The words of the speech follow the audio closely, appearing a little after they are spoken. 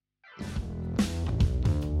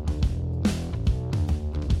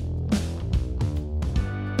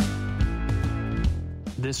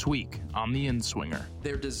This week on The In-Swinger.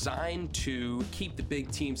 They're designed to keep the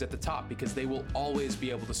big teams at the top because they will always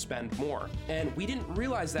be able to spend more. And we didn't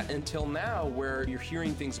realize that until now, where you're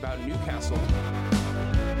hearing things about Newcastle.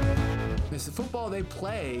 The football they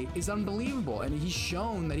play is unbelievable, and he's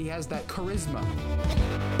shown that he has that charisma.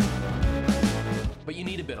 But you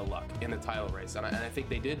need a bit of luck in the title race, and I think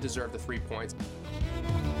they did deserve the 3 points.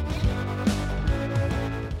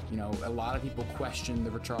 You know, a lot of people questioned the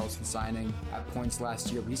Richarlison signing at points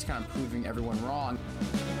last year, but he's kind of proving everyone wrong.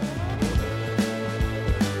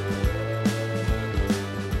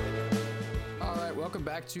 All right, welcome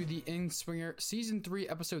back to the In-Swinger, Season 3,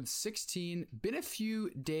 Episode 16. Been a few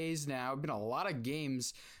days now, been a lot of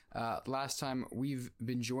games last time we've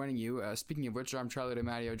been joining you. Speaking of which, I'm Charlie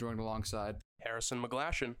DiMatteo, joined alongside Harrison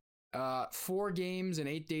McGlashan. 4 games in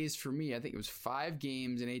 8 days for me. I think it was 5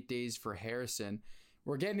 games in 8 days for Harrison.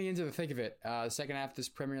 We're getting into the thick of it. The second half of this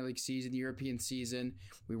Premier League season, the European season.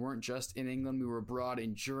 We weren't just in England. We were abroad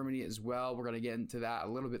in Germany as well. We're going to get into that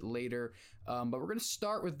a little bit later. But we're going to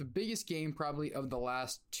start with the biggest game probably of the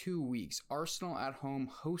last 2 weeks. Arsenal at home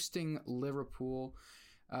hosting Liverpool.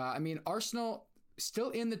 Arsenal still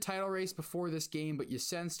in the title race before this game, but you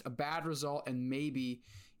sensed a bad result and maybe,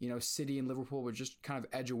 City and Liverpool would just kind of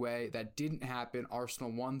edge away. That didn't happen.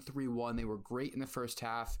 Arsenal won 3-1. They were great in the first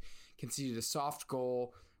half. Conceded a soft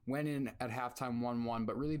goal, went in at halftime 1-1,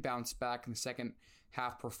 but really bounced back in the second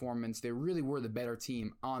half performance. They really were the better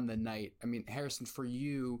team on the night. I mean, Harrison, for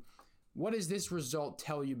you, what does this result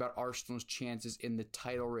tell you about Arsenal's chances in the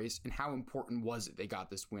title race, and how important was it they got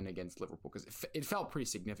this win against Liverpool? Because it felt pretty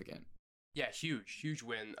significant. Yeah, huge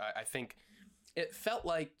win. I think it felt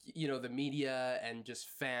like, the media and just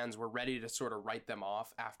fans were ready to sort of write them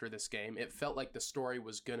off after this game. It felt like the story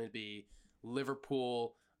was going to be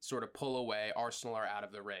Liverpool sort of pull away, Arsenal are out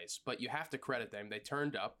of the race. But you have to credit them. They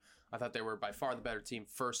turned up. I thought they were by far the better team,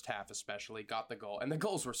 first half especially, got the goal. And the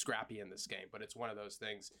goals were scrappy in this game, but it's one of those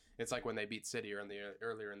things. It's like when they beat City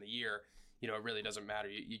earlier in the year, it really doesn't matter.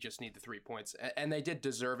 You just need the 3 points. And they did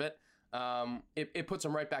deserve it. It puts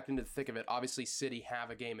them right back into the thick of it. Obviously, City have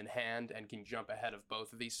a game in hand and can jump ahead of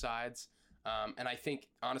both of these sides. And I think,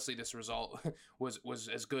 honestly, this result was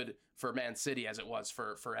as good for Man City as it was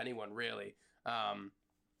for anyone, really.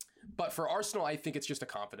 But for Arsenal, I think it's just a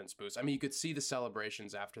confidence boost. I mean, you could see the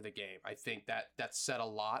celebrations after the game. I think that said a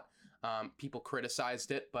lot. People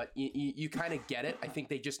criticized it, but you kind of get it. I think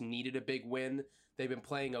they just needed a big win. They've been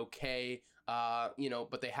playing okay,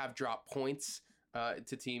 but they have dropped points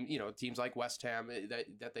to teams like West Ham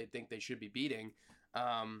that they think they should be beating.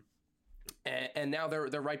 And now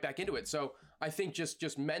they're right back into it. So I think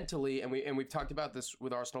just mentally, and we've talked about this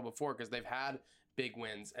with Arsenal before, because they've had big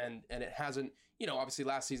wins and it hasn't, obviously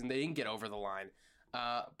last season they didn't get over the line.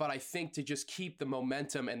 But I think to just keep the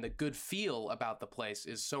momentum and the good feel about the place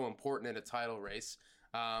is so important in a title race.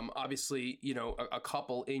 Obviously, a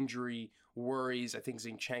couple injury worries. I think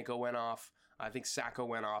Zinchenko went off. I think Saka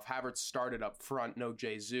went off. Havertz started up front. No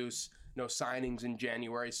Jesus. No signings in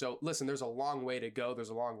January. So listen, there's a long way to go. There's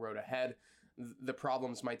a long road ahead. The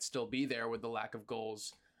problems might still be there with the lack of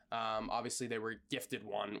goals. Obviously, they were gifted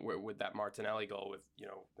one with that Martinelli goal with,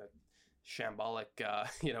 that shambolic,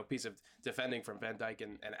 piece of defending from Van Dijk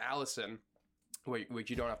and Alisson,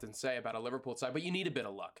 which you don't often say about a Liverpool side. But you need a bit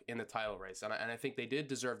of luck in the title race. And I think they did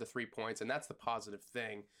deserve the 3 points. And that's the positive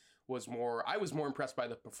thing. I was more impressed by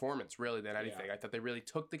the performance, really, than anything. Yeah. I thought they really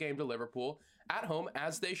took the game to Liverpool at home,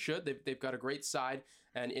 as they should. They've got a great side.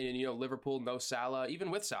 And Liverpool, no Salah,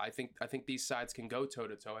 even with Salah, I think these sides can go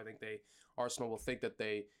toe-to-toe. I think Arsenal will think that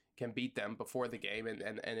they can beat them before the game, and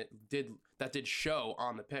that did show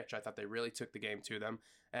on the pitch. I thought they really took the game to them,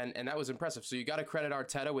 and that was impressive. So you got to credit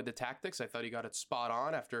Arteta with the tactics. I thought he got it spot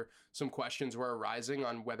on after some questions were arising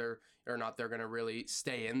on whether or not they're going to really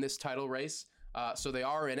stay in this title race. So they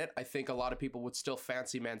are in it. I think a lot of people would still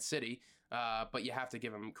fancy Man City, but you have to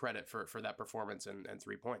give them credit for that performance and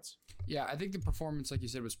 3 points. Yeah, I think the performance, like you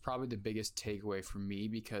said, was probably the biggest takeaway for me,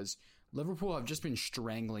 because Liverpool have just been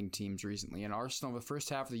strangling teams recently. And Arsenal, the first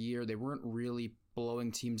half of the year, they weren't really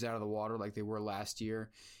blowing teams out of the water like they were last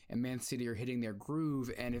year. And Man City are hitting their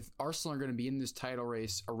groove. And if Arsenal are going to be in this title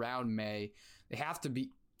race around May, they have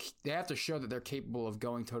to show that they're capable of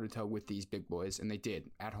going toe-to-toe with these big boys, and they did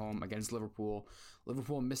at home against Liverpool.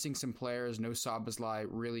 Liverpool missing some players. No Szoboszlai,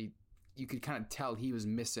 really, you could kind of tell he was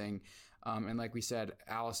missing. And like we said,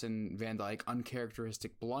 Alisson, Van Dijk,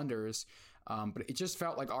 uncharacteristic blunders. But it just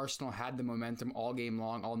felt like Arsenal had the momentum all game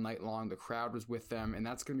long, all night long. The crowd was with them, and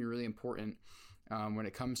that's going to be really important when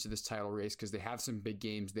it comes to this title race, because they have some big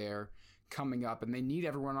games there coming up, and they need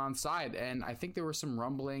everyone on side. And I think there were some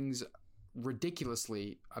rumblings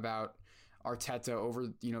ridiculously about Arteta over,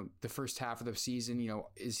 the first half of the season.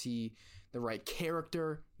 Is he the right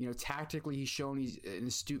character? Tactically, he's shown he's an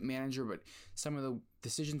astute manager, but some of the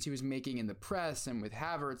decisions he was making in the press and with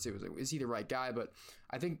Havertz, it was like, is he the right guy? But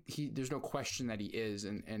I think there's no question that he is.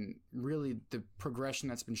 And really the progression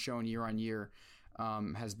that's been shown year on year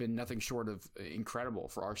has been nothing short of incredible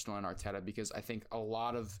for Arsenal and Arteta, because I think a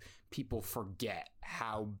lot of people forget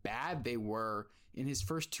how bad they were in his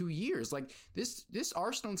first 2 years. Like this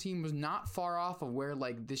Arsenal team was not far off of where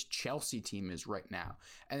like this Chelsea team is right now.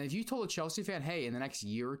 And if you told a Chelsea fan, hey, in the next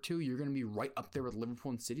year or two, you're going to be right up there with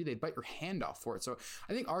Liverpool and City, they'd bite your hand off for it. So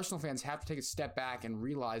I think Arsenal fans have to take a step back and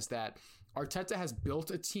realize that Arteta has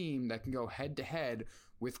built a team that can go head to head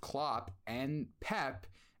with Klopp and Pep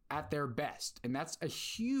at their best. And that's a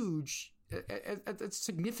huge, a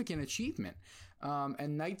significant achievement.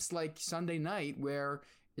 And nights like Sunday night where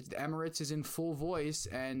the Emirates is in full voice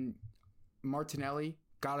and Martinelli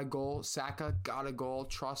got a goal, Saka got a goal,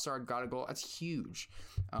 Trossard got a goal. That's huge.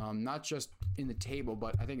 Not just in the table,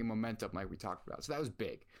 but I think in momentum like we talked about. So that was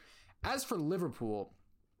big. As for Liverpool,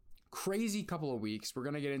 crazy couple of weeks. We're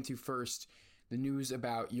going to get into first the news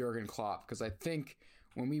about Jurgen Klopp, because I think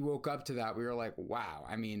when we woke up to that, we were like, wow.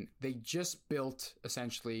 I mean, they just built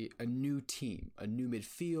essentially a new team, a new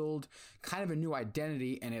midfield, kind of a new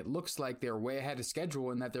identity, and it looks like they're way ahead of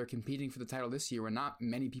schedule and that they're competing for the title this year when not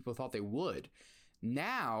many people thought they would.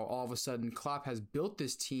 Now, all of a sudden, Klopp has built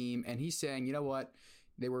this team, and he's saying, you know what?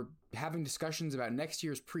 They were having discussions about next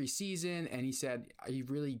year's preseason, and he said he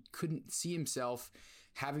really couldn't see himself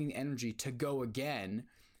having the energy to go again.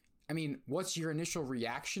 I mean, what's your initial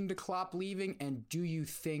reaction to Klopp leaving, and do you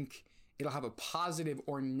think it'll have a positive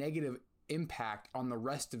or negative impact on the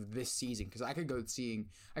rest of this season? Because I could see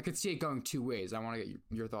it going two ways. I want to get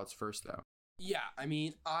your thoughts first, though. Yeah, I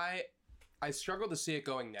mean, I struggle to see it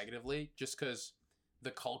going negatively, just because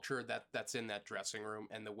the culture that's in that dressing room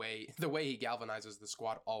and the way he galvanizes the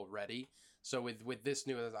squad already. So with this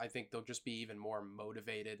news, I think they'll just be even more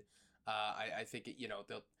motivated. I think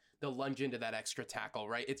they'll lunge into that extra tackle,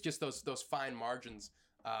 right? It's just those fine margins.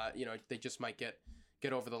 They just might get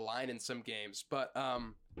over the line in some games. But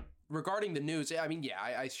regarding the news, I mean, yeah,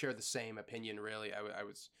 I share the same opinion. Really, I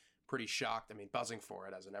was pretty shocked. I mean, buzzing for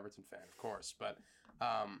it as an Everton fan, of course. But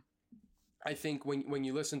I think when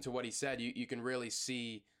you listen to what he said, you can really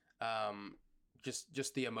see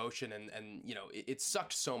just the emotion and it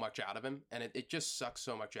sucked so much out of him, and it just sucks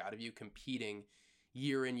so much out of you competing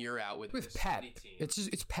year in, year out with Pep. team.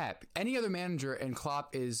 It's Pep. Any other manager, and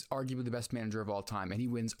Klopp is arguably the best manager of all time, and he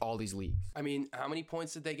wins all these leagues. I mean, how many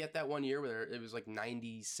points did they get that one year where it was like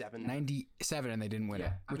 97? 97, and they didn't win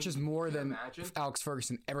it, which is more than Alex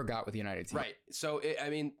Ferguson ever got with the United team. Right. So,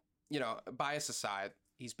 bias aside,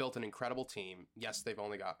 he's built an incredible team. Yes, they've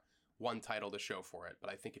only got one title to show for it, but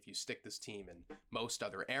I think if you stick this team in most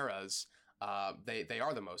other eras, they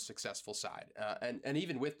are the most successful side. And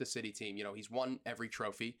even with the City team, he's won every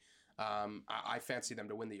trophy. I fancy them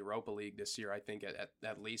to win the Europa League this year. I think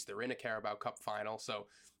at least they're in a Carabao Cup final. So,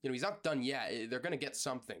 he's not done yet. They're going to get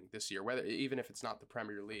something this year, even if it's not the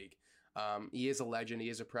Premier League. He is a legend. He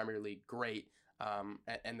is a Premier League great.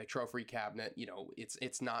 And the trophy cabinet,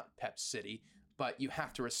 it's not Pep's City, but you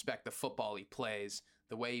have to respect the football he plays,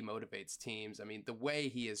 the way he motivates teams. I mean, the way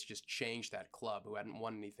he has just changed that club, who hadn't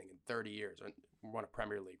won anything in 30 years, or won a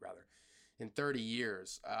Premier League rather, in 30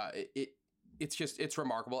 years. It's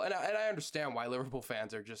remarkable, and I understand why Liverpool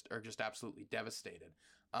fans are just absolutely devastated.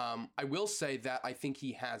 I will say that I think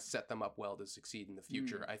he has set them up well to succeed in the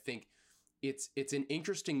future. I think it's an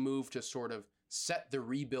interesting move to sort of set the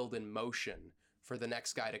rebuild in motion for the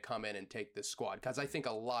next guy to come in and take this squad, because I think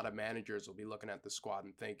a lot of managers will be looking at the squad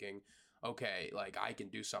and thinking, okay, like I can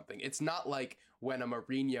do something. It's not like when a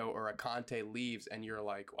Mourinho or a Conte leaves and you're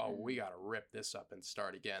like, oh, we got to rip this up and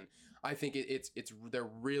start again. I think they're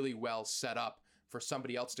really well set up for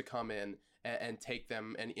somebody else to come in and take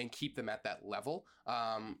them and keep them at that level.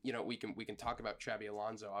 We can talk about Xabi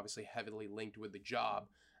Alonso, obviously heavily linked with the job,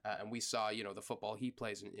 and we saw the football he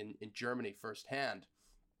plays in Germany firsthand.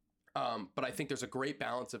 But I think there's a great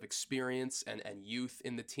balance of experience and youth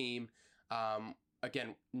in the team.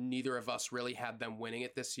 Again, neither of us really had them winning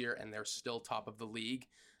it this year, and they're still top of the league.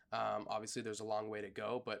 Obviously, there's a long way to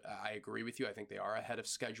go, but I agree with you. I think they are ahead of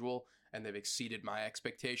schedule, and they've exceeded my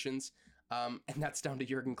expectations. And that's down to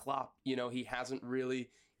Jurgen Klopp. He hasn't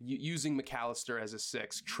really using McAllister as a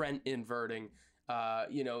 6, Trent inverting.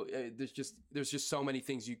 There's just so many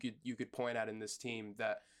things you could point at in this team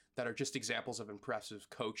that are just examples of impressive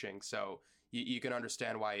coaching. So you can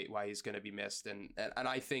understand why he's going to be missed, and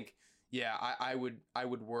I think. Yeah, I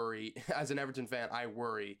would worry as an Everton fan. I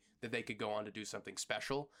worry that they could go on to do something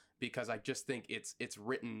special, because I just think it's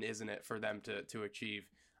written, isn't it, for them to achieve.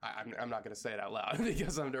 I'm not going to say it out loud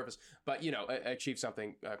because I'm nervous, but achieve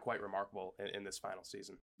something quite remarkable in this final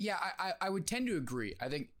season. Yeah, I would tend to agree. I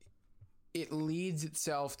think it leads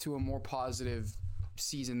itself to a more positive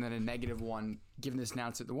season than a negative one, given this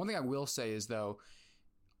announcement. The one thing I will say is, though,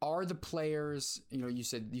 are the players, you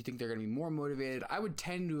said you think they're going to be more motivated. I would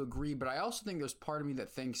tend to agree, but I also think there's part of me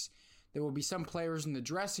that thinks there will be some players in the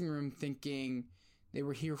dressing room thinking they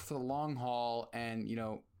were here for the long haul, and,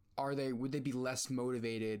 would they be less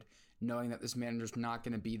motivated knowing that this manager's not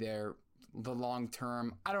going to be there the long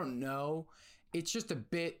term? I don't know. It's just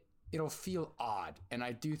it'll feel odd. And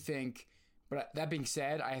I do think, but that being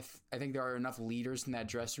said, I think there are enough leaders in that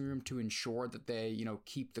dressing room to ensure that they,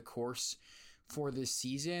 keep the course for this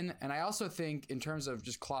season. And I also think in terms of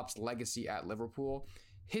just Klopp's legacy at Liverpool,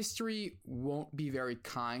 history won't be very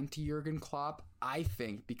kind to Jurgen Klopp, I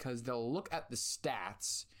think, because they'll look at the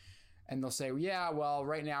stats and they'll say, yeah, well,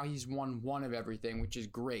 right now he's won one of everything, which is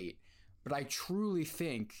great. But I truly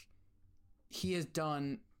think he has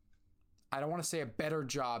done, I don't want to say a better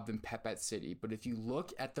job than Pep at City, but if you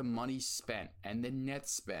look at the money spent and the net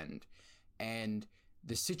spend and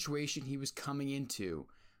the situation he was coming into,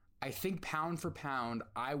 I think pound for pound,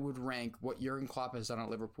 I would rank what Jurgen Klopp has done at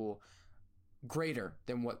Liverpool greater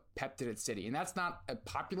than what Pep did at City. And that's not a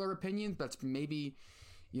popular opinion. That's maybe,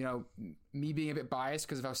 me being a bit biased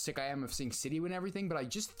because of how sick I am of seeing City win everything. But I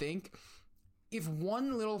just think if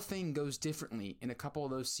one little thing goes differently in a couple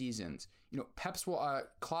of those seasons,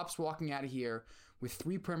 Klopp's walking out of here with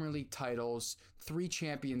 3 Premier League titles, 3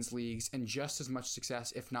 Champions Leagues, and just as much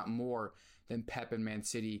success, if not more, than Pep and Man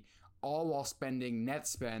City, all while spending net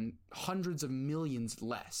spend hundreds of millions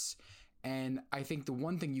less. And I think the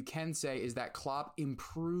one thing you can say is that Klopp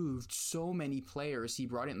improved so many players he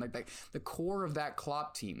brought in. Like the core of that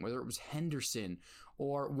Klopp team, whether it was Henderson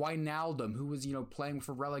or Wijnaldum, who was, playing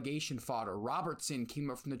for relegation fodder. Robertson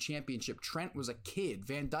came up from the Championship. Trent was a kid.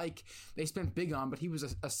 Van Dijk, they spent big on, but he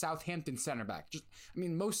was a Southampton center back.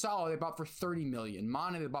 Mo Salah, they bought for 30 million.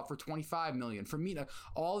 Mane, they bought for 25 million. Firmino,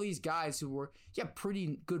 all these guys who were,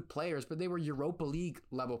 pretty good players, but they were Europa League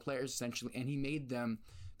level players, essentially, and he made them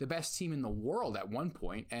the best team in the world at one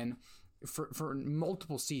point and for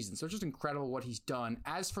multiple seasons. So it's just incredible what he's done.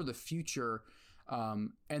 As for the future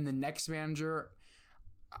and the next manager,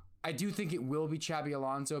 I do think it will be Xabi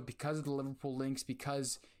Alonso because of the Liverpool links,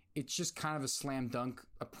 because it's just kind of a slam dunk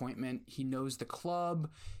appointment. He knows the club.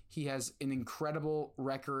 He has an incredible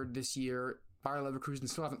record this year. Bayer Leverkusen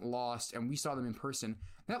still haven't lost, and we saw them in person.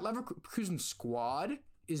 That Leverkusen squad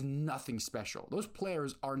is nothing special. Those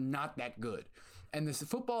players are not that good. And the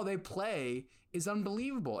football they play is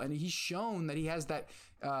unbelievable. And he's shown that he has that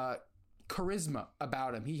charisma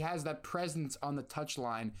about him. He has that presence on the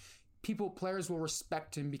touchline. Players will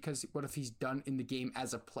respect him because what if he's done in the game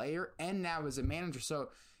as a player and now as a manager. So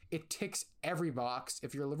it ticks every box.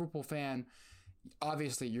 If you're a Liverpool fan,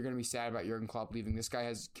 obviously you're going to be sad about Jurgen Klopp leaving. This guy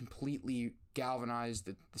has completely galvanized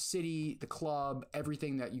the city, the club,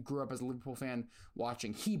 everything that you grew up as a Liverpool fan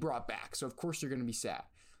watching. He brought back. So of course you're going to be sad.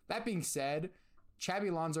 That being said,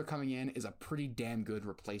 Xabi Alonso coming in is a pretty damn good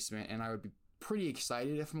replacement, and I would be pretty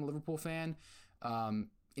excited if I'm a Liverpool fan.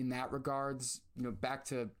 In that regards, back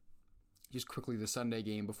to just quickly the Sunday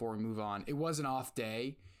game before we move on. It was an off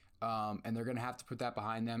day, and they're going to have to put that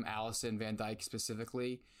behind them, Alisson, Van Dijk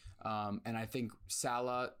specifically. And I think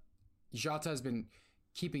Jota has been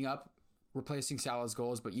keeping up, replacing Salah's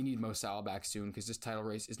goals, but you need Mo Salah back soon because this title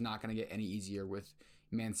race is not going to get any easier with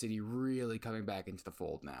Man City really coming back into the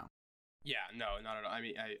fold now. Yeah, no, not at all. I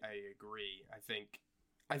mean, I agree. I think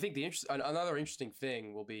another interesting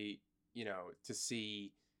thing will be, to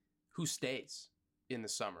see who stays in the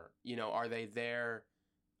summer. Are they there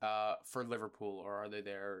for Liverpool or are they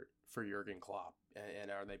there for Jurgen Klopp?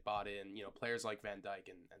 And are they bought in? Players like Van Dijk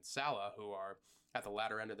and Salah, who are at the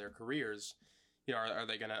latter end of their careers, are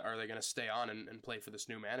they gonna stay on and play for this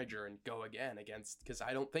new manager and go again against? Because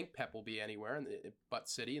I don't think Pep will be anywhere but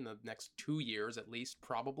City in the next 2 years at least,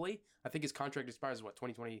 probably. I think his contract expires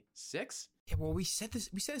 2026. Yeah, well, we said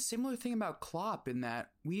a similar thing about Klopp in that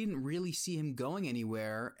we didn't really see him going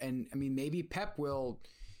anywhere, and I mean maybe Pep will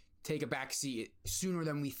take a backseat sooner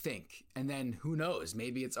than we think, and then who knows?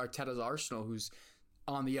 Maybe it's Arteta's Arsenal who's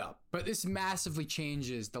on the up. But this massively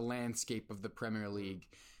changes the landscape of the Premier League.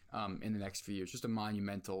 In the next few years. Just a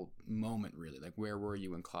monumental moment, really. Like, where were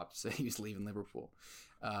you when Klopp said he was leaving Liverpool?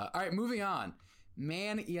 All right, moving on.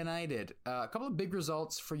 Man United. A couple of big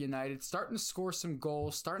results for United. Starting to score some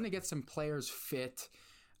goals. Starting to get some players fit.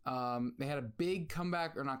 They had a big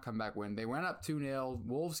not comeback win. They went up 2-0.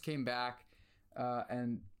 Wolves came back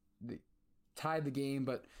and they tied the game.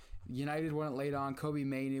 But United won it late on. Kobe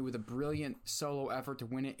Mainoo with a brilliant solo effort to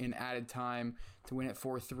win it in added time, to win it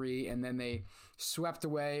 4-3. And then they swept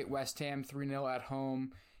away West Ham 3-0 at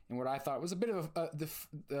home. And what I thought was a bit of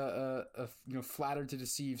a flattered to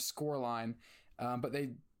deceive scoreline. But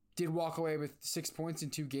they did walk away with 6 points in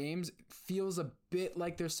 2 games. Feels a bit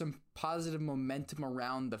like there's some positive momentum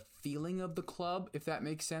around the feeling of the club, if that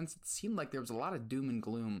makes sense. It seemed like there was a lot of doom and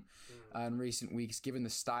gloom in recent weeks, given the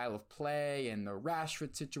style of play and the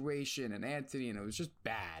Rashford situation and Anthony, and it was just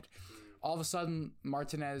bad. All of a sudden,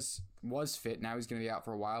 Martinez was fit. Now he's going to be out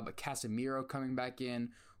for a while, but Casemiro coming back in,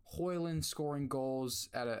 Højlund scoring goals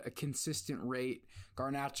at a consistent rate,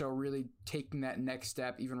 Garnacho really taking that next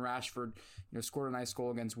step. Even Rashford, scored a nice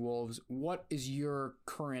goal against Wolves. What is your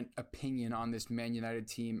current opinion on this Man United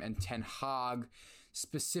team and Ten Hag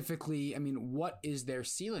specifically? I mean, what is their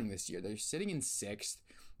ceiling this year? They're sitting in 6th,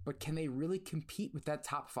 but can they really compete with that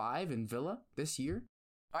top 5 in Villa this year?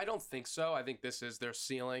 I don't think so. I think this is their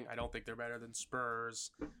ceiling. I don't think they're better than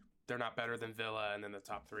Spurs. They're not better than Villa, and then the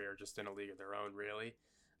top 3 are just in a league of their own, really.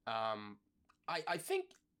 I think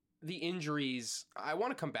the injuries, I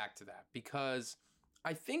want to come back to that because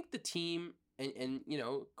I think the team, and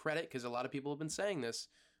credit, because a lot of people have been saying this,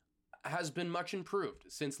 has been much improved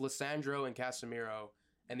since Lissandro and Casemiro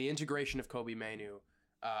and the integration of Kobe Mainoo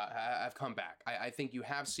have come back. I think you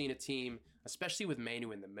have seen a team, especially with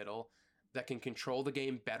Mainoo in the middle, that can control the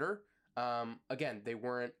game better. Again, they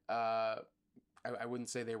weren't, I wouldn't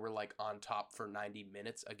say they were like on top for 90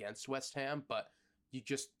 minutes against West Ham, but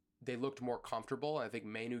they looked more comfortable. I think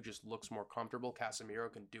Mainoo just looks more comfortable.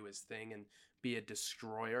 Casemiro can do his thing and be a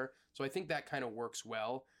destroyer. So I think that kind of works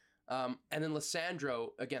well. And then Lissandro,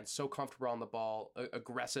 again, so comfortable on the ball,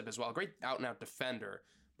 aggressive as well. A great out-and-out defender,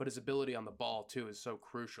 but his ability on the ball, too, is so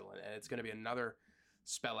crucial. And it's going to be another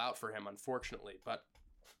spell out for him, unfortunately. But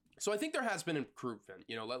so I think there has been improvement.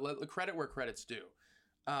 Let credit where credit's due.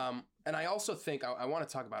 And I also think I want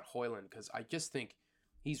to talk about Højlund because I just think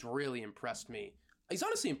he's really impressed me. He's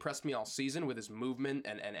honestly impressed me all season with his movement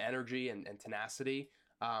and energy and tenacity.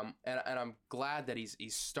 And I'm glad that he's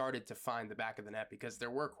started to find the back of the net because there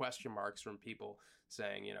were question marks from people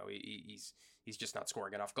saying, he's just not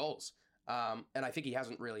scoring enough goals. And I think he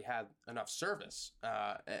hasn't really had enough service.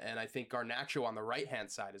 And I think Garnacho on the right-hand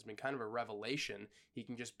side has been kind of a revelation. He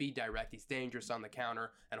can just be direct. He's dangerous on the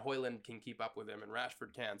counter, and Højlund can keep up with him, and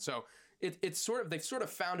Rashford can. So it's they've sort of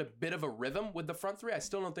found a bit of a rhythm with the front 3. I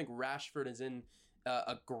still don't think Rashford is in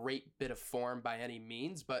a great bit of form by any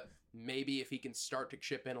means, but maybe if he can start to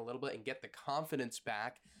chip in a little bit and get the confidence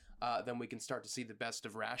back, then we can start to see the best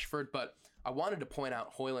of Rashford. But I wanted to point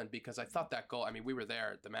out Højlund because I thought that goal, we were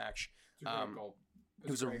there at the match.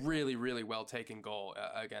 It was a really, really well taken goal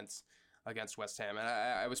against West Ham, and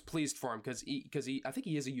I was pleased for him because I think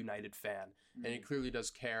he is a United fan, and he clearly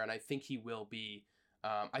does care, and I think he will be.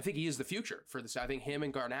 I think he is the future for this. I think him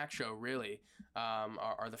and Garnacho really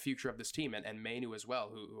are the future of this team, and Mainoo as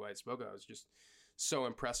well, who I spoke of, is just so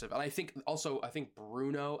impressive. And I think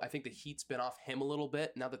Bruno, I think the heat's been off him a little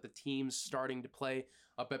bit now that the team's starting to play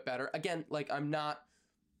a bit better. Again, I'm not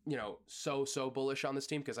so bullish on this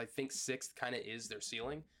team because I think 6th kind of is their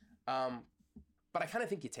ceiling. But I kind of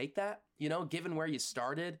think you take that, given where you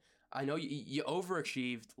started. I know you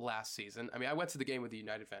overachieved last season. I went to the game with the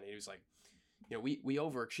United fan, and he was like, we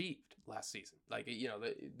overachieved last season.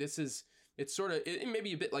 It's sort of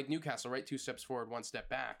maybe a bit like Newcastle, right? 2 steps forward, 1 step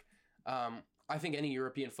back. I think any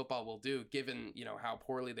European football will do, given, how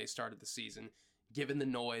poorly they started the season, given the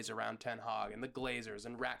noise around Ten Hag and the Glazers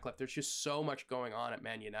and Ratcliffe. There's just so much going on at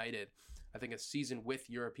Man United. I think a season with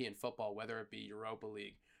European football, whether it be Europa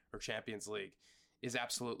League or Champions League, is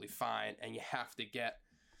absolutely fine. And you have to get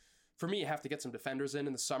some defenders in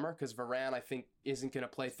the summer because Varane, I think, isn't going to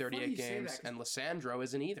play 38 games, and Lissandro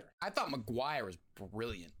isn't either. I thought Maguire was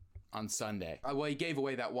brilliant on Sunday. Well, he gave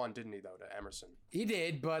away that one, didn't he, though, to Emerson? He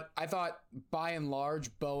did, but I thought, by and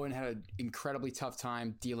large, Bowen had an incredibly tough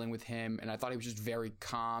time dealing with him, and I thought he was just very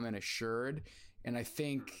calm and assured. And I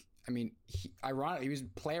think, ironically, he was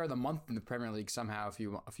Player of the Month in the Premier League somehow a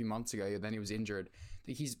few months ago. Then he was injured. I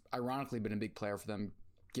think he's ironically been a big player for them,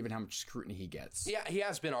 given how much scrutiny he gets. Yeah, he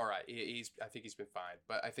has been all right. I think he's been fine.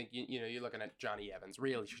 But I think, you're looking at Johnny Evans.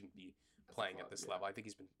 Really shouldn't be playing at this level. I think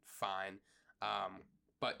he's been fine.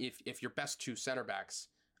 But if your best 2 center backs,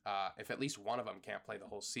 if at least one of them can't play the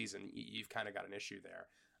whole season, you've kind of got an issue there.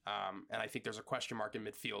 And I think there's a question mark in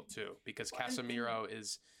midfield too, because Casemiro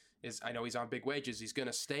is I know he's on big wages. He's going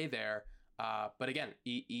to stay there. But again,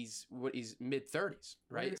 he's mid-30s,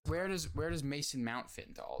 right? Where does Mason Mount fit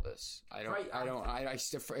into all this?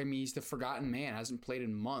 He's the forgotten man, hasn't played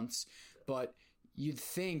in months, but you'd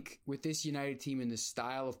think with this United team and the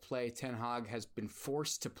style of play Ten Hag has been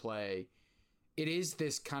forced to play, it is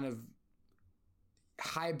this kind of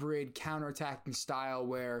hybrid counterattacking style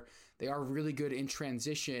where they are really good in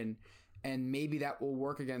transition, and maybe that will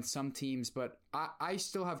work against some teams. But I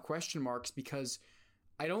still have question marks because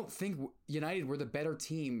I don't think United were the better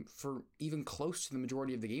team for even close to the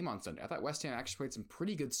majority of the game on Sunday. I thought West Ham actually played some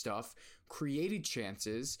pretty good stuff, created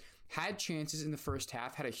chances, had chances in the first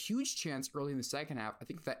half, had a huge chance early in the second half. I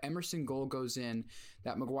think that Emerson goal goes in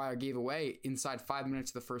that Maguire gave away inside 5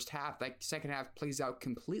 minutes of the first half. That second half plays out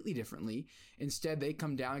completely differently. Instead, they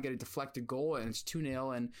come down and get a deflected goal, and it's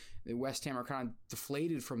 2-0, and the West Ham are kind of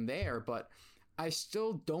deflated from there. But I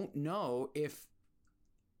still don't know if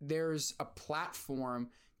there's a platform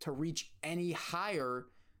to reach any higher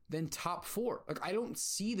than top four. Like, I don't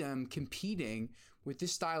see them competing with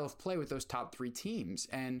this style of play with those top three teams.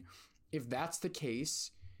 And if that's the case,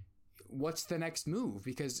 what's the next move?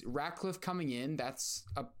 Because Ratcliffe coming in, that's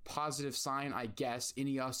a positive sign, I guess.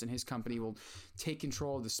 Ineos and his company will take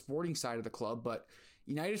control of the sporting side of the club, but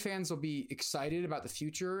United fans will be excited about the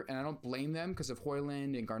future, and I don't blame them because of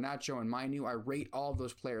Højlund and Garnacho and Mainu. I rate all of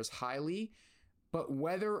those players highly. But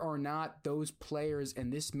whether or not those players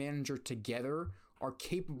and this manager together are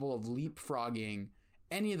capable of leapfrogging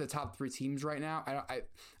any of the top three teams right now,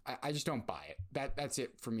 I just don't buy it. That's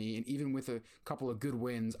it for me. And even with a couple of good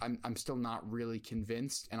wins, I'm still not really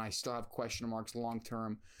convinced, and I still have question marks long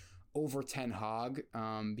term over Ten Hag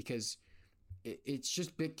because it's just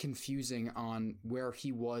a bit confusing on where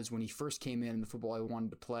he was when he first came in the football I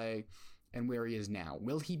wanted to play and where he is now.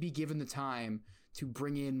 Will he be given the time to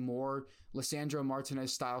bring in more Lisandro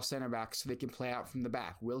Martinez style center backs so they can play out from the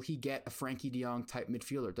back? Will he get a Frankie de Jong type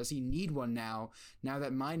midfielder? Does he need one now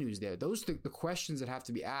that Mainu's there? Those are the questions that have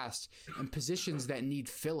to be asked, and positions that need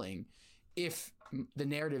filling if the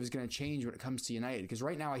narrative is going to change when it comes to United. Because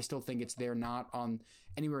right now I still think they're not on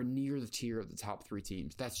anywhere near the tier of the top three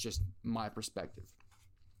teams. That's just my perspective.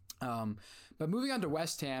 But moving on to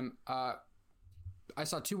West Ham, I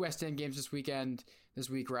saw two West Ham games this week.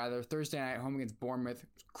 Thursday night home against Bournemouth.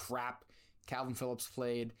 Crap. Calvin Phillips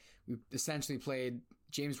played. We essentially played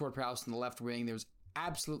James Ward-Prowse in the left wing. There was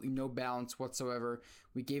absolutely no balance whatsoever.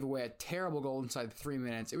 We gave away a terrible goal inside 3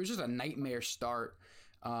 minutes. It was just a nightmare start.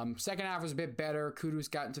 Second half was a bit better. Kudus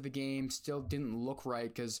got into the game. Still didn't look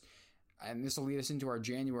right and this will lead us into our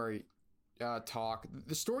January talk.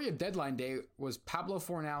 The story of deadline day was Pablo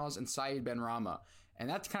Fornals and Said Benrahma. And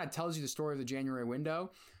that kind of tells you the story of the January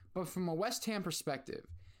window. But from a West Ham perspective,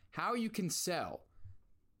 how you can sell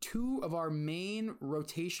two of our main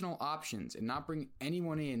rotational options and not bring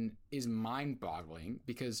anyone in is mind-boggling,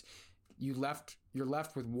 because you're left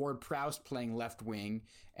with Ward-Prowse playing left wing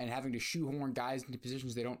and having to shoehorn guys into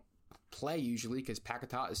positions they don't play usually because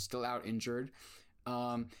Paquetá is still out injured.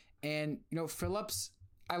 Phillips,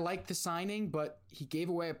 I like the signing, but he gave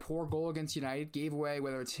away a poor goal against United, gave away,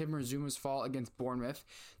 whether it's him or Zuma's fault, against Bournemouth.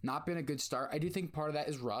 Not been a good start. I do think part of that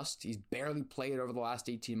is rust. He's barely played over the last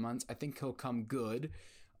 18 months. I think he'll come good.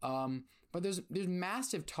 But there's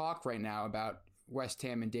massive talk right now about West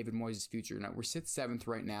Ham and David Moyes' future. Now, we're 6th, 7th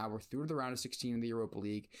right now. We're through to the round of 16 in the Europa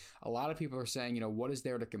League. A lot of people are saying, what is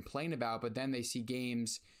there to complain about? But then they see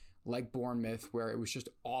games like Bournemouth where it was just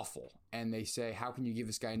awful. And they say, how can you give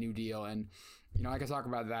this guy a new deal? And I can talk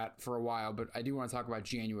about that for a while, but I do want to talk about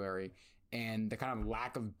January and the kind of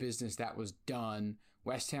lack of business that was done.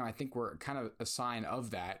 West Ham, I think, were kind of a sign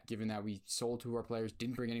of that, given that we sold two of our players,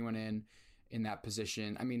 didn't bring anyone in that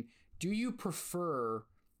position. I mean, do you prefer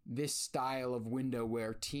this style of window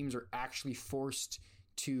where teams are actually forced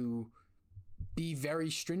to be very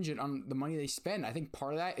stringent on the money they spend? I think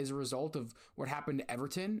part of that is a result of what happened to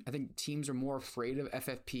Everton. I think teams are more afraid of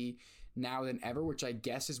FFP now than ever, which I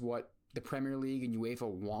guess is what the Premier League and UEFA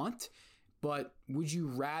want. But would you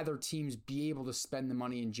rather teams be able to spend the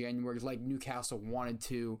money in January like Newcastle wanted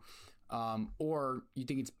to, or you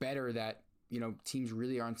think it's better that teams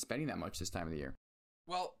really aren't spending that much this time of the year?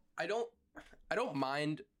 Well, I don't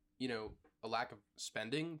mind a lack of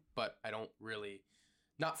spending, but I don't really,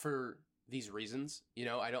 not for these reasons.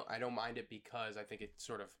 I don't mind it because I think it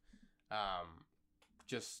sort of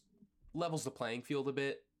just levels the playing field a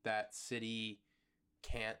bit. That City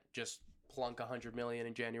can't just plunk 100 million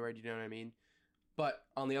in January. Do you know what I mean? But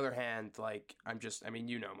on the other hand, my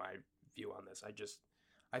view on this.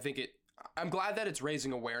 I'm glad that it's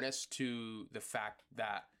raising awareness to the fact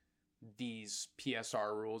that these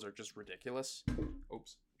PSR rules are just ridiculous.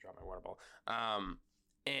 Oops, dropped my water bottle.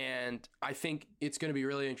 And I think it's going to be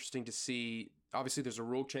really interesting to see. Obviously, there's a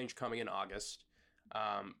rule change coming in August.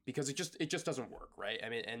 Because it just doesn't work, right? I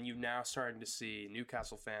mean, and you're now starting to see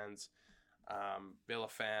Newcastle fans Villa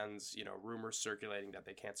fans, rumors circulating that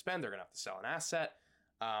they can't spend. They're going to have to sell an asset.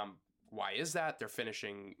 Why is that? They're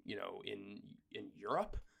finishing, in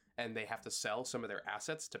Europe, and they have to sell some of their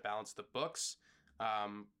assets to balance the books.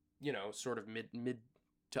 Sort of mid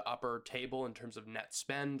to upper table in terms of net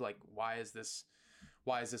spend. Like, why is this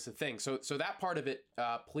a thing? So that part of it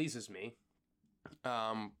pleases me.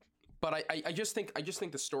 But I just think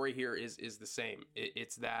the story here is the same.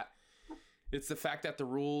 It's the fact that the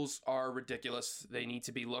rules are ridiculous. They need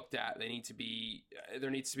to be looked at. There needs to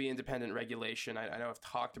be independent regulation. I know I've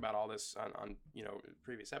talked about all this on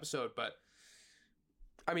previous episode, but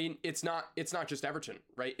I mean, it's not just Everton,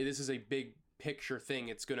 right? This is a big picture thing.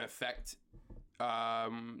 It's going to affect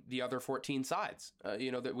the other 14 sides.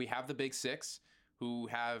 That we have the big six who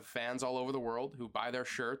have fans all over the world who buy their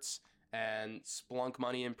shirts and splunk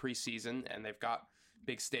money in preseason, and they've got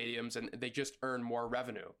big stadiums, and they just earn more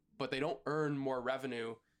revenue. But they don't earn more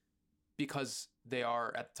revenue because they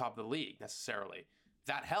are at the top of the league necessarily.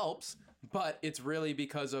 That helps, but it's really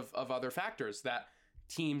because of other factors that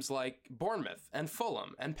teams like Bournemouth and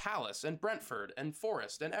Fulham and Palace and Brentford and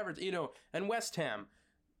Forest and Everton, and West Ham,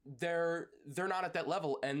 they're not at that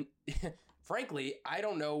level. And frankly, I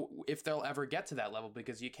don't know if they'll ever get to that level,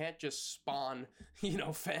 because you can't just spawn,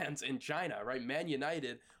 fans in China, right? Man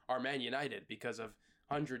United are Man United because of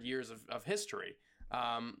 100 years of history.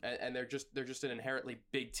 And they're just an inherently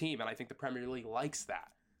big team. And I think the Premier League likes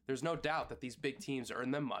that. There's no doubt that these big teams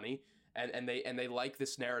earn them money, and they like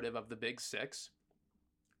this narrative of the big six.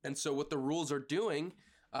 And so what the rules are doing,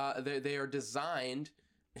 they are designed,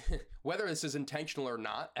 whether this is intentional or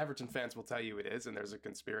not, Everton fans will tell you it is, and there's a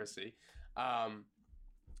conspiracy.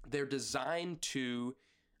 They're designed to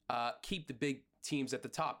keep the big teams at the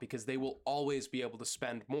top, because they will always be able to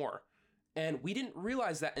spend more. And we didn't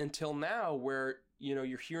realize that until now, where,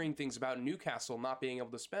 you're hearing things about Newcastle not being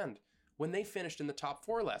able to spend when they finished in the top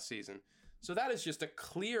 4 last season. So that is just a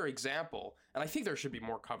clear example. And I think there should be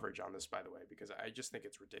more coverage on this, by the way, because I just think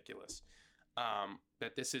it's ridiculous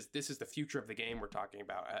that this is the future of the game we're talking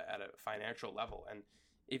about at a financial level. And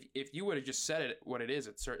if you would have just said it what it is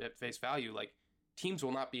at face value, like, teams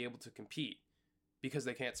will not be able to compete because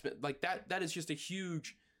they can't spend. Like, that is just a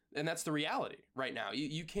huge, and that's the reality right now.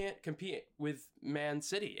 You can't compete with Man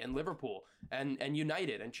City and Liverpool and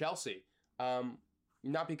United and Chelsea,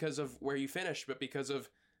 not because of where you finish, but because of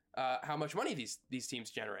how much money these teams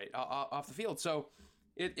generate off the field. So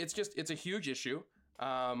it's a huge issue.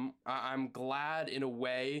 I'm glad in a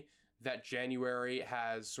way that January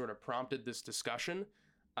has sort of prompted this discussion.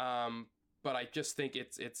 But I just think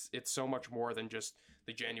it's so much more than just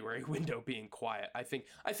the January window being quiet. I think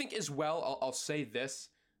as well, I'll say this,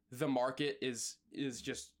 the market is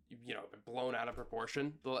just, blown out of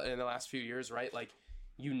proportion in the last few years, right? Like,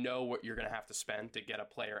 what you're going to have to spend to get a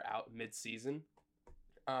player out mid-season.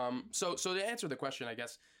 So to answer the question, I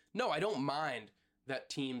guess, no, I don't mind that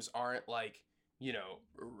teams aren't like,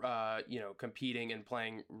 competing and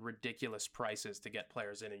playing ridiculous prices to get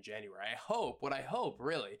players in January. What I hope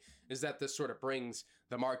really is that this sort of brings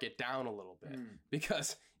the market down a little bit,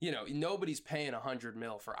 because, nobody's paying $100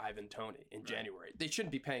 million for Ivan Toney in January. They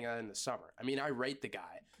shouldn't be paying that in the summer. I mean, I rate the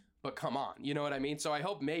guy, but come on, you know what I mean? So I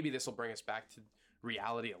hope maybe this will bring us back to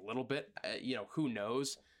reality a little bit. Who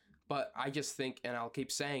knows? But I just think, and I'll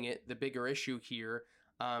keep saying it, the bigger issue here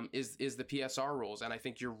is the PSR rules. And I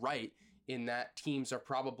think you're right in that teams are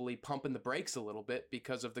probably pumping the brakes a little bit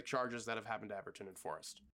because of the charges that have happened to Everton and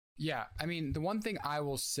Forest. Yeah, I mean, the one thing I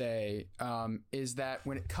will say is that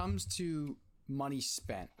when it comes to money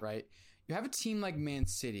spent, right, you have a team like Man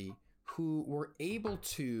City who were able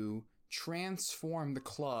to transform the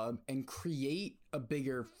club and create a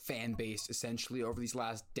bigger fan base essentially over these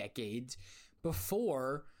last decades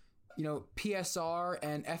before, PSR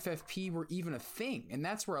and FFP were even a thing. And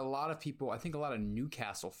that's where a lot of people, I think a lot of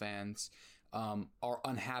Newcastle fans are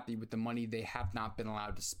unhappy with the money they have not been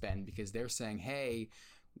allowed to spend, because they're saying, hey,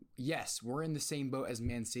 yes, we're in the same boat as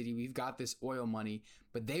Man City. We've got this oil money,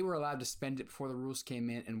 but they were allowed to spend it before the rules came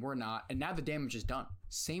in and we're not. And now the damage is done.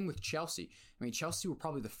 Same with Chelsea. I mean, Chelsea were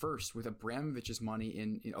probably the first with Abramovich's money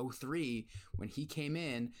in 2003 when he came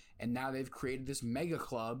in, and now they've created this mega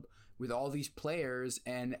club with all these players,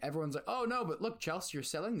 and everyone's like, oh no, but look, Chelsea are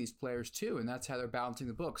selling these players too, and that's how they're balancing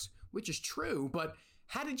the books, which is true. But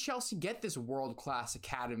how did Chelsea get this world-class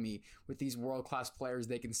academy with these world-class players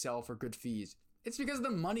they can sell for good fees? It's because of the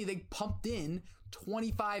money they pumped in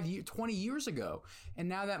 20 years ago. And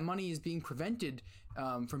now that money is being prevented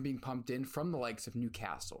from being pumped in from the likes of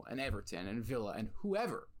Newcastle and Everton and Villa and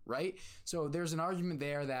whoever, right? So there's an argument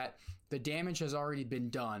there that the damage has already been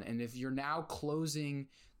done. And if you're now closing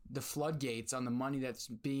the floodgates on the money that's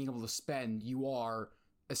being able to spend, you are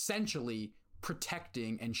essentially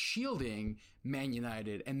protecting and shielding Man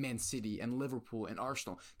United and Man City and Liverpool and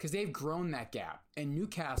Arsenal, because they've grown that gap. And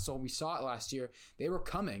Newcastle, we saw it last year, they were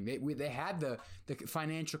coming. They had the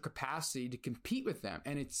financial capacity to compete with them.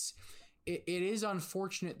 And it is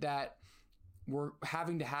unfortunate that we're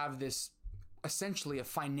having to have this essentially a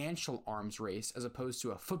financial arms race as opposed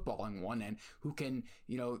to a footballing one, and who can,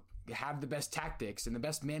 have the best tactics and the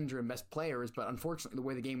best manager and best players. But unfortunately, the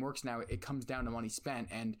way the game works now, it comes down to money spent,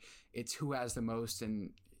 and it's who has the most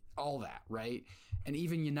and all that, right? And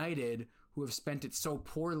even United, who have spent it so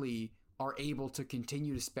poorly, are able to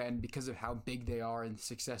continue to spend because of how big they are and the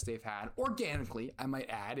success they've had organically, I might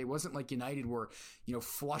add. It wasn't like United were,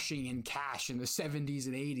 flushing in cash in the 70s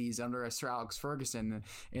and 80s under Sir Alex Ferguson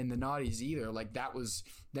in the noughties either. Like, that was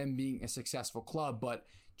them being a successful club. But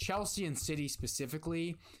Chelsea and City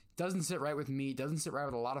specifically doesn't sit right with me, doesn't sit right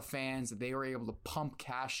with a lot of fans, that they were able to pump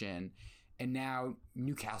cash in, and now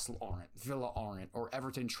Newcastle aren't, Villa aren't, or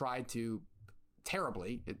Everton tried to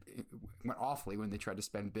terribly. It went awfully when they tried to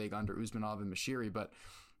spend big under Usmanov and Mashiri, but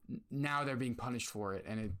now they're being punished for it,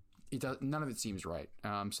 and it does, none of it seems right.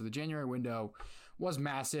 So the January window was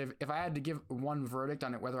massive. If I had to give one verdict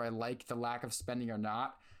on it, whether I like the lack of spending or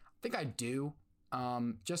not, I think I do.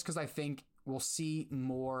 Just because I think we'll see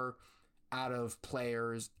more out of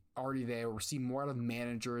players already there. We'll see more out of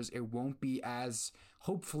managers. It won't be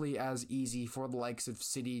hopefully as easy for the likes of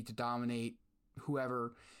City to dominate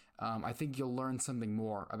whoever. I think you'll learn something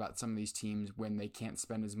more about some of these teams when they can't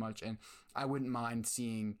spend as much. And I wouldn't mind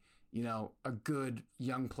seeing, a good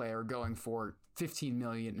young player going for 15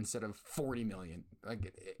 million instead of 40 million.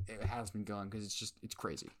 Like it has been going, because it's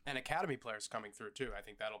crazy. And academy players coming through too. I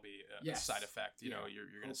think that'll be a side effect. You're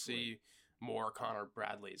going to see more Connor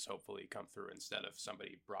Bradleys hopefully come through instead of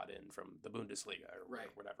somebody brought in from the Bundesliga or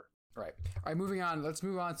whatever. Right. All right, moving on. Let's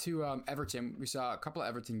move on to Everton. We saw a couple of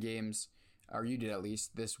Everton games, or you did at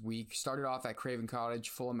least, this week. Started off at Craven Cottage,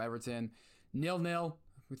 Fulham Everton, 0-0.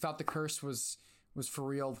 We thought the curse was for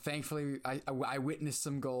real. Thankfully, I witnessed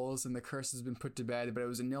some goals, and the curse has been put to bed, but it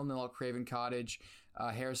was a 0-0 at Craven Cottage.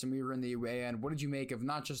 Harrison, we were in the away end. What did you make of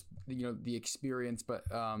not just the experience, but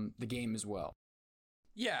the game as well?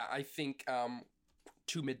 Yeah, I think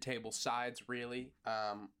two mid-table sides, really.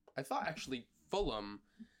 I thought actually Fulham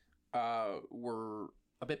were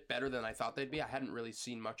a bit better than I thought they'd be. I hadn't really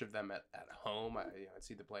seen much of them at home. I'd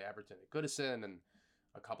see them play Everton at Goodison and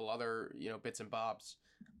a couple other bits and bobs.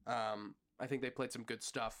 I think they played some good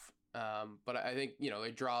stuff, but I think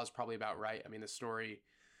their draw is probably about right. I mean, the story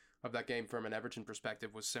of that game from an Everton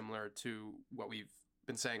perspective was similar to what we've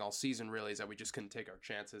been saying all season, really, is that we just couldn't take our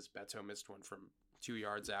chances. Beto missed one from 2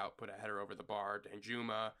 yards out, put a header over the bar.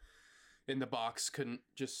 Danjuma in the box couldn't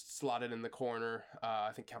just slot it in the corner.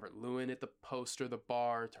 I think Calvert-Lewin hit the post or the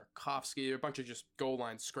bar. Tarkovsky, a bunch of just goal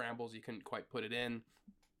line scrambles. You couldn't quite put it in.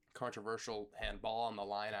 Controversial handball on the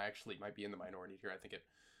line. I actually might be in the minority here. I think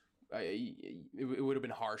it would have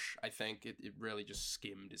been harsh. I think it really just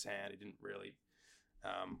skimmed his hand. It didn't really,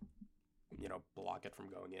 block it from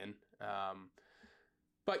going in.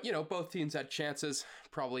 But, both teams had chances.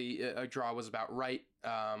 Probably a draw was about right.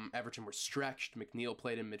 Everton were stretched. McNeil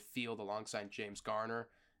played in midfield alongside James Garner.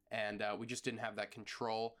 And we just didn't have that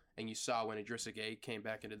control. And you saw when Idrissa Gueye came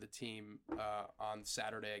back into the team on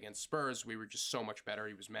Saturday against Spurs, we were just so much better.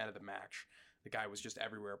 He was man of the match. The guy was just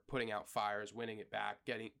everywhere, putting out fires, winning it back,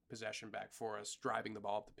 getting possession back for us, driving the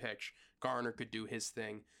ball up the pitch. Garner could do his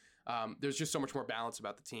thing. There's just so much more balance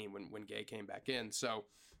about the team when Gueye came back in. So...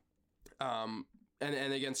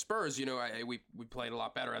 And against Spurs, we played a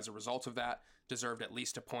lot better as a result of that. Deserved at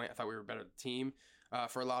least a point. I thought we were a better team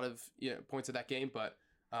for a lot of points of that game. But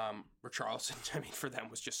Richarlison, for them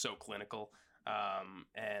was just so clinical.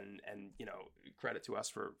 And credit to us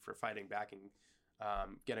for fighting back and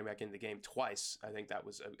getting back into the game twice. I think that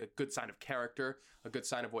was a good sign of character, a good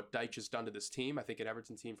sign of what Dyche has done to this team. I think an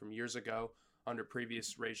Everton team from years ago under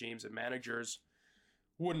previous regimes and managers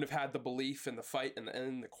wouldn't have had the belief and the fight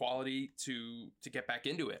and the quality to get back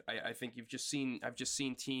into it. I think I've just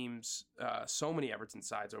seen teams, so many Everton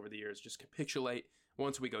sides over the years just capitulate.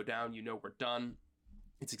 Once we go down, we're done.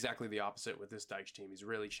 It's exactly the opposite with this Dyche team. He's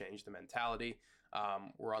really changed the mentality.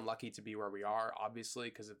 We're unlucky to be where we are, obviously,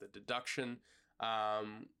 because of the deduction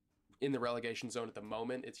in the relegation zone at the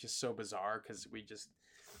moment. It's just so bizarre because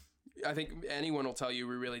I think anyone will tell you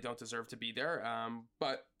we really don't deserve to be there.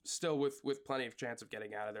 But still with plenty of chance of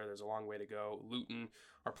getting out of there. There's a long way to go. Luton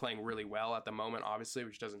are playing really well at the moment, obviously,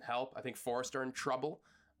 which doesn't help. I think Forest are in trouble.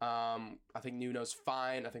 I think Nuno's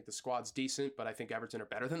fine. I think the squad's decent, but I think Everton are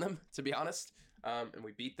better than them, to be honest. And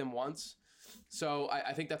we beat them once. So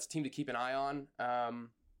I think that's a team to keep an eye on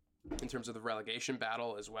in terms of the relegation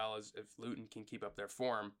battle, as well as if Luton can keep up their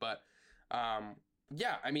form. But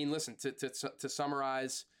yeah, I mean, listen, to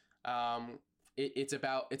summarize, it's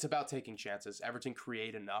about taking chances. Everton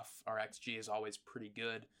create enough. Our XG is always pretty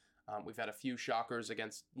good. We've had a few shockers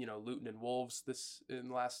against Luton and Wolves in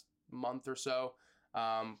the last month or so,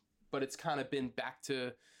 but it's kind of been back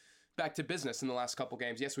to business in the last couple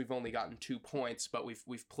games. Yes, we've only gotten 2 points, but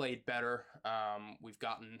we've played better.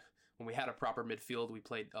 When we had a proper midfield, we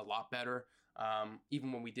played a lot better.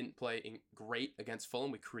 Even when we didn't play great against Fulham,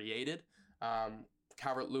 we created.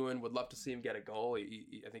 Calvert-Lewin, would love to see him get a goal.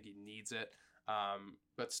 I think he needs it.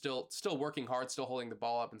 But still working hard, still holding the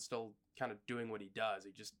ball up, and still kind of doing what he does.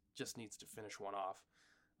 He just needs to finish one off.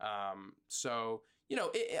 So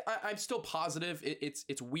I'm still positive.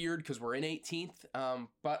 It's weird because we're in 18th,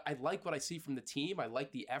 but I like what I see from the team. I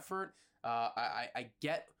like the effort. I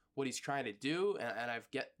get what he's trying to do, and I've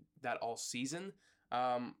get that all season.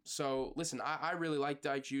 So listen, I really like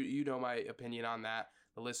Dyche. You know my opinion on that.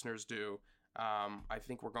 The listeners do. I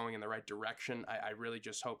think we're going in the right direction. I really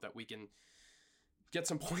just hope that we can get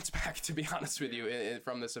some points back, to be honest with you,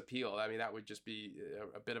 from this appeal. I mean, that would just be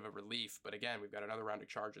a bit of a relief. But again, we've got another round of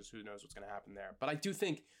charges. Who knows what's going to happen there? But I do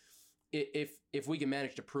think if we can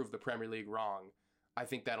manage to prove the Premier League wrong, I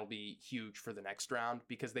think that'll be huge for the next round,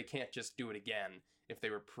 because they can't just do it again if they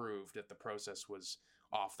were proved that the process was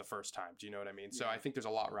off the first time. Do you know what I mean? Yeah. So I think there's a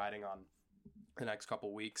lot riding on the next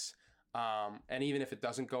couple weeks. And even if it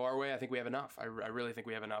doesn't go our way, I think we have enough. I really think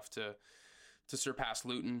we have enough to surpass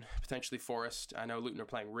Luton, potentially Forest. I know Luton are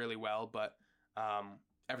playing really well, but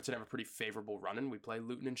Everton have a pretty favorable run-in. We play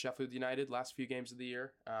Luton and Sheffield United last few games of the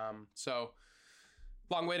year. So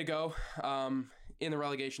long way to go in the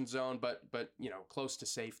relegation zone, but close to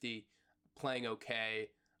safety, playing okay.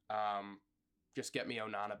 Just get me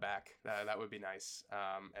Onana back. That would be nice.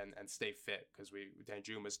 And stay fit, because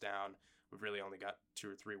Danjuma's down. We've really only got 2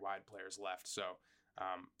 or 3 wide players left. So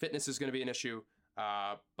fitness is going to be an issue.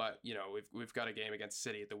 But we've got a game against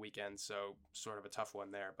City at the weekend, so sort of a tough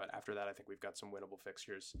one there. But after that, I think we've got some winnable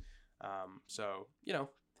fixtures. So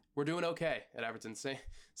we're doing okay at Everton.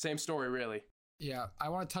 Same story, really. Yeah, I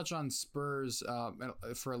want to touch on Spurs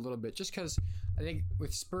for a little bit, just because I think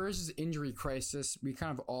with Spurs' injury crisis, we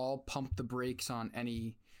kind of all pumped the brakes on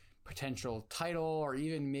any potential title or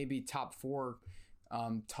even maybe top 4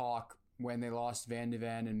 talk when they lost Van de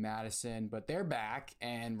Ven and Madison, but they're back,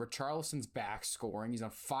 and Richarlison's back scoring. He's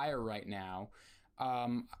on fire right now.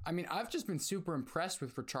 I mean, I've just been super impressed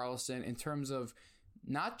with Richarlison in terms of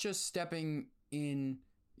not just stepping in,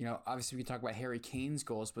 obviously we can talk about Harry Kane's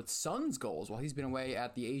goals, but Son's goals while he's been away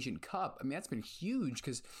at the Asian Cup. I mean, that's been huge,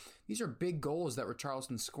 because these are big goals that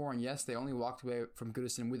Richarlison's scoring. Yes, they only walked away from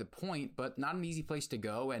Goodison with a point, but not an easy place to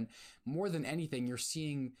go. And more than anything, you're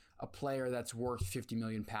seeing a player that's worth £50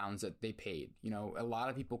 million that they paid. A lot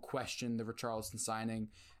of people questioned the Richarlison signing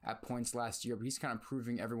at points last year, but he's kind of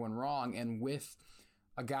proving everyone wrong. And with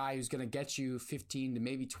a guy who's going to get you 15 to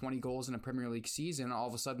maybe 20 goals in a Premier League season, all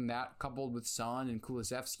of a sudden that, coupled with Son and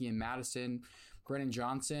Kulusevski and Madison, Brennan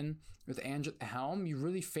Johnson, with Ange at the helm, you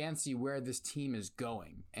really fancy where this team is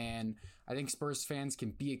going. And I think Spurs fans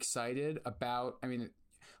can be excited about,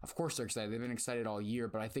 of course they're excited. They've been excited all year,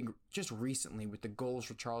 but I think just recently with the goals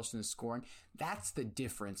Richarlison is scoring, that's the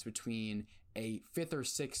difference between a 5th or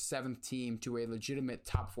 6th, 7th team to a legitimate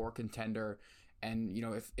top 4 contender. And,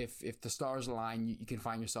 if the stars align, you can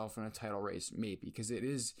find yourself in a title race, maybe, because it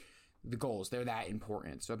is the goals. They're that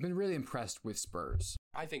important. So I've been really impressed with Spurs.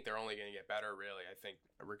 I think they're only going to get better, really. I think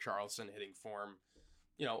Richarlison hitting form,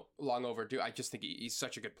 long overdue. I just think he's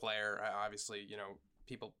such a good player. Obviously,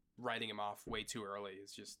 people writing him off way too early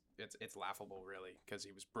is just, it's laughable, really, because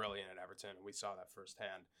he was brilliant at Everton, and we saw that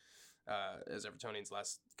firsthand as Evertonians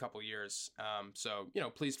last couple years. So,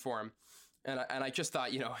 pleased for him. And I just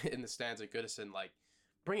thought, in the stands at Goodison,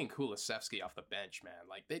 bringing Kulusevski off the bench, man,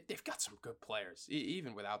 they've got some good players,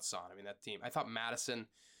 even without Son. I mean, that team. I thought Madison,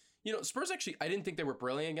 Spurs actually, I didn't think they were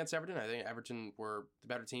brilliant against Everton. I think Everton were the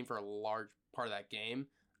better team for a large part of that game,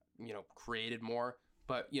 created more.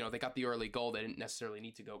 But, they got the early goal. They didn't necessarily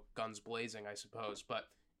need to go guns blazing, I suppose. But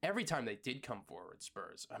every time they did come forward,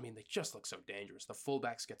 Spurs, I mean, they just look so dangerous. The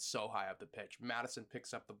fullbacks get so high up the pitch. Madison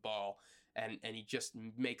picks up the ball, and he just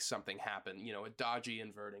makes something happen. A dodgy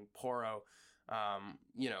inverting. Porro,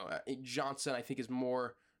 Johnson, I think, is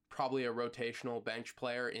more probably a rotational bench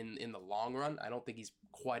player in the long run. I don't think he's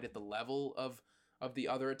quite at the level of the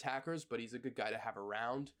other attackers, but he's a good guy to have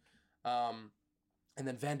around. And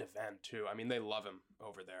then Van de Ven, too. I mean, they love him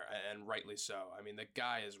over there, and rightly so. I mean, the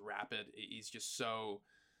guy is rapid. He's just so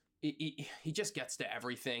he just gets to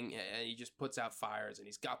everything, and he just puts out fires, and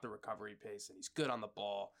he's got the recovery pace, and he's good on the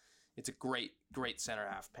ball. It's a great center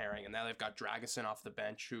half pairing, and now they've got Dragusin off the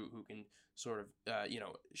bench who can sort of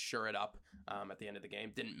sure it up at the end of the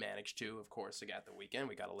game. Didn't manage to, of course, again at the weekend.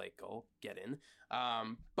 We got a late goal, get in,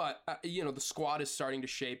 but the squad is starting to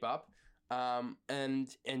shape up, and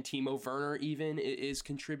Timo Werner even is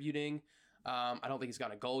contributing. I don't think he's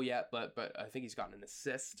gotten a goal yet, but I think he's gotten an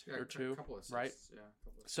assist or two, a couple assists, right? Yeah, a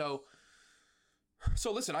couple assists.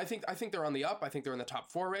 So listen, I think they're on the up. I think they're in the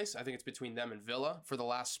top 4 race. I think it's between them and Villa for the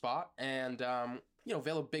last spot. And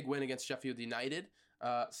Villa, big win against Sheffield United,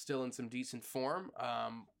 still in some decent form.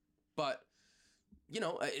 But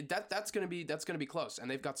that's gonna be close. And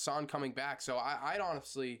they've got Son coming back, so I'd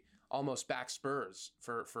honestly almost back Spurs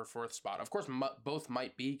for 4th spot. Of course, both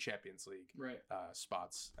might be Champions League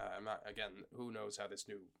spots. I'm not, again, who knows how this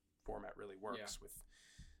new format really works with,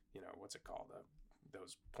 what's it called?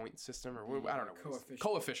 Those point system, or I don't know.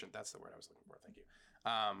 Coefficient. That's the word I was looking for. Thank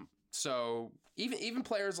you. So even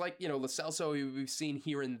players like Lo Celso, who we've seen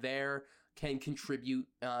here and there, can contribute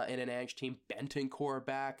in an Ange team. Bentancur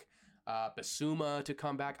back, Basuma to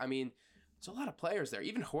come back. I mean, there's a lot of players there.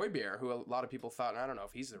 Even Højbjerg, who a lot of people thought, I don't know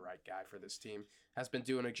if he's the right guy for this team, has been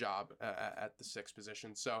doing a job at the 6th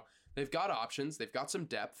position. So they've got options. They've got some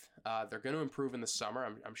depth. They're going to improve in the summer,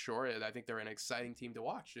 I'm sure. I think they're an exciting team to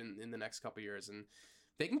watch in the next couple of years, and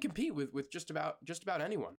they can compete with just about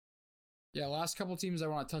anyone. Yeah, last couple teams I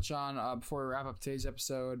want to touch on before we wrap up today's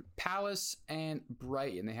episode. Palace and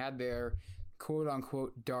Brighton. They had their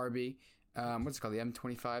quote-unquote derby. What's it called? The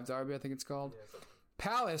M25 derby, I think it's called. Yeah,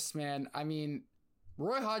 Palace, man, I mean,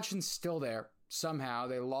 Roy Hodgson's still there somehow.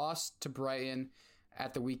 They lost to Brighton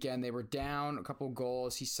at the weekend. They were down a couple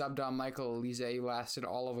goals. He subbed on Michael Olise. He lasted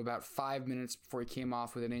all of about 5 minutes before he came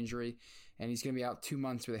off with an injury, and he's going to be out 2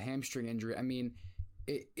 months with a hamstring injury. I mean,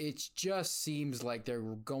 it just seems like they're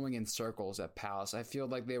going in circles at Palace. I feel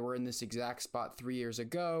like they were in this exact spot 3 years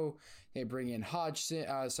ago. They bring in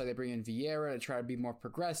they bring in Vieira to try to be more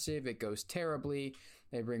progressive. It goes terribly.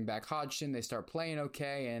 They bring back Hodgson. They start playing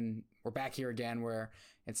okay, and we're back here again where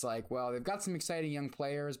it's like, well, they've got some exciting young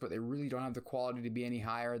players, but they really don't have the quality to be any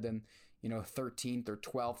higher than 13th or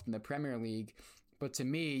 12th in the Premier League. But to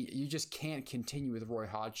me, you just can't continue with Roy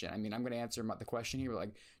Hodgson. I mean, I'm going to answer the question here.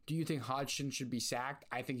 Like, do you think Hodgson should be sacked?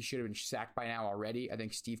 I think he should have been sacked by now already. I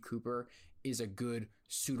think Steve Cooper is a good,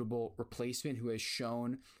 suitable replacement who has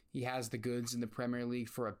shown he has the goods in the Premier League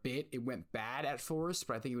for a bit. It went bad at first,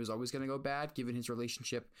 but I think it was always going to go bad given his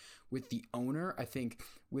relationship with the owner. I think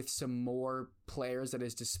with some more players at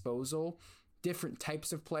his disposal, different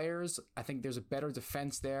types of players, I think there's a better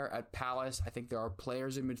defense there at Palace. I think there are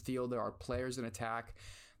players in midfield. There are players in attack.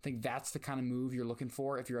 I think that's the kind of move you're looking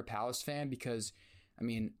for if you're a Palace fan, because, I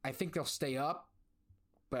mean, I think they'll stay up,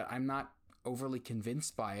 but I'm not overly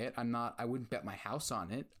convinced by it. I wouldn't bet my house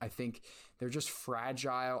on it. I think they're just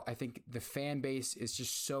fragile. I think the fan base is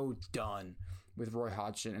just so done with Roy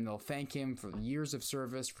Hodgson, and they'll thank him for years of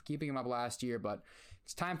service, for keeping him up last year, but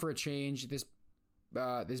it's time for a change. This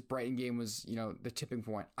Brighton game was, the tipping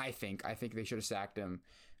point. I think they should have sacked him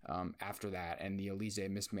after that, and the Olise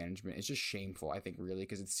mismanagement is just shameful, I think, really,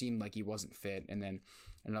 because it seemed like he wasn't fit, and then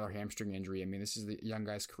another hamstring injury. I mean, this is the young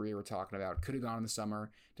guy's career we're talking about. Could have gone in the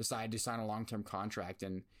summer, decided to sign a long-term contract,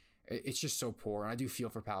 and it's just so poor. And I do feel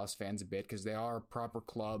for Palace fans a bit because they are a proper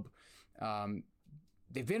club.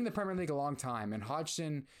 They've been in the Premier League a long time, and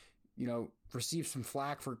Hodgson, received some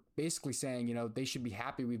flack for basically saying, they should be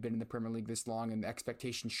happy we've been in the Premier League this long and the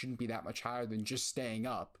expectations shouldn't be that much higher than just staying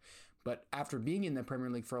up. But after being in the Premier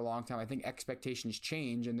League for a long time, I think expectations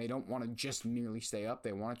change and they don't want to just merely stay up.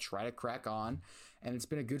 They want to try to crack on. And it's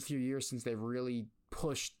been a good few years since they've really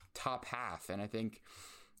pushed top half. And I think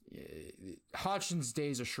Hodgson's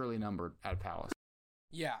days are surely numbered at Palace.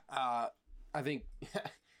 Yeah, I think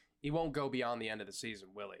he won't go beyond the end of the season,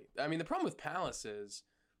 will he? I mean, the problem with Palace is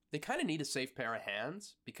they kind of need a safe pair of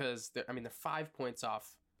hands because they're 5 points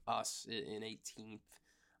off us in 18th.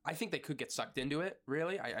 I think they could get sucked into it,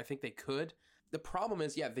 really. I think they could. The problem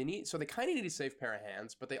is, they kind of need a safe pair of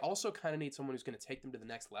hands, but they also kind of need someone who's going to take them to the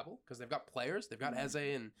next level because they've got players. They've got Eze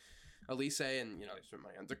and Olise, and, they spent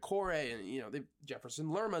money on Decore, and, Jefferson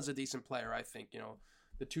Lerma's a decent player, I think.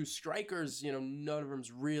 The two strikers, none of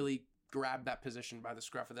them's really grabbed that position by the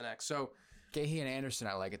scruff of the neck. So Gahey and Anderson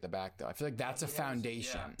I like at the back, though. I feel like that's a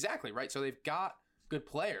foundation. Yeah, exactly, right? So they've got good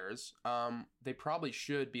players. They probably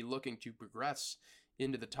should be looking to progress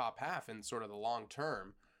into the top half in sort of the long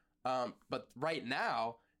term. But right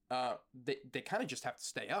now, they kind of just have to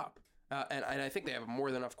stay up. And I think they have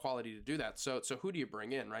more than enough quality to do that. So who do you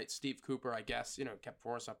bring in, right? Steve Cooper, I guess, kept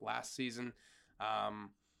Forrest up last season.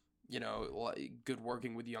 good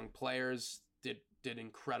working with young players. Did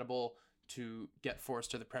incredible to get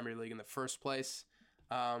Forest to the Premier League in the first place.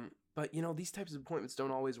 But these types of appointments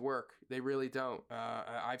don't always work. They really don't.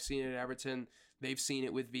 I've seen it at Everton. They've seen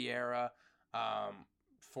it with Vieira.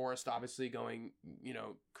 Forest obviously going,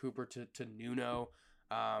 Cooper to Nuno.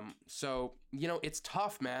 So it's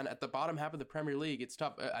tough, man. At the bottom half of the Premier League, it's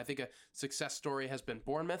tough. I think a success story has been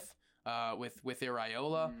Bournemouth with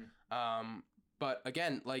Iraola. But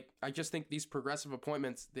again, I just think these progressive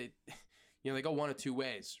appointments, they go one of two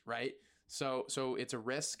ways, right? So it's a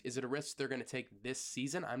risk. Is it a risk they're going to take this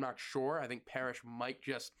season? I'm not sure. I think Parrish might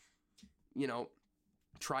just,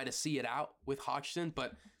 try to see it out with Hodgson,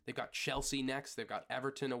 but they've got Chelsea next. They've got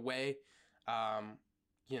Everton away.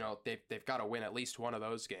 They've got to win at least one of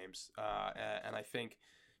those games. And I think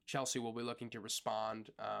Chelsea will be looking to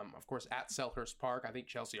respond. Of course, at Selhurst Park, I think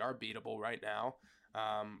Chelsea are beatable right now.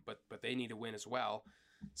 But they need to win as well.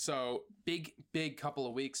 So big couple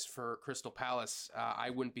of weeks for Crystal Palace.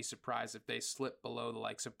 I wouldn't be surprised if they slip below the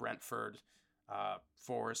likes of Brentford,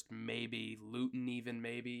 Forest, maybe Luton, even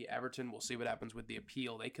maybe Everton. We'll see what happens with the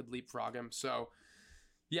appeal. They could leapfrog him. So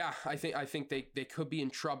yeah, I think they could be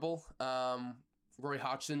in trouble. Roy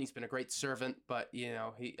Hodgson, he's been a great servant, but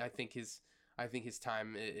I think his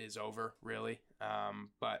time is over, really.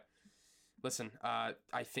 But listen,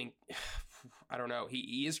 I think. I don't know.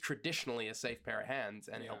 He is traditionally a safe pair of hands,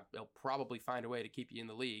 and he'll probably find a way to keep you in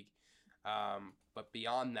the league. But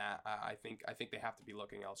beyond that, I think they have to be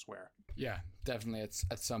looking elsewhere. Yeah, definitely.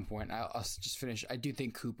 At some point, I'll just finish. I do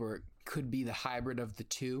think Cooper could be the hybrid of the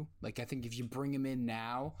two. I think if you bring him in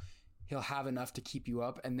now, he'll have enough to keep you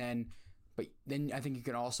up, but then I think you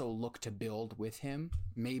can also look to build with him,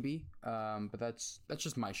 maybe. But that's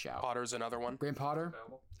just my shout. Potter's another one. Graham Potter,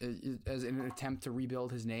 as in an attempt to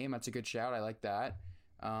rebuild his name. That's a good shout. I like that.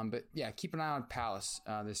 But yeah, keep an eye on Palace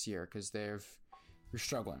this year because they're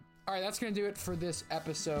struggling. All right, that's going to do it for this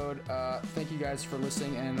episode. Thank you guys for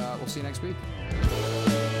listening, and we'll see you next week.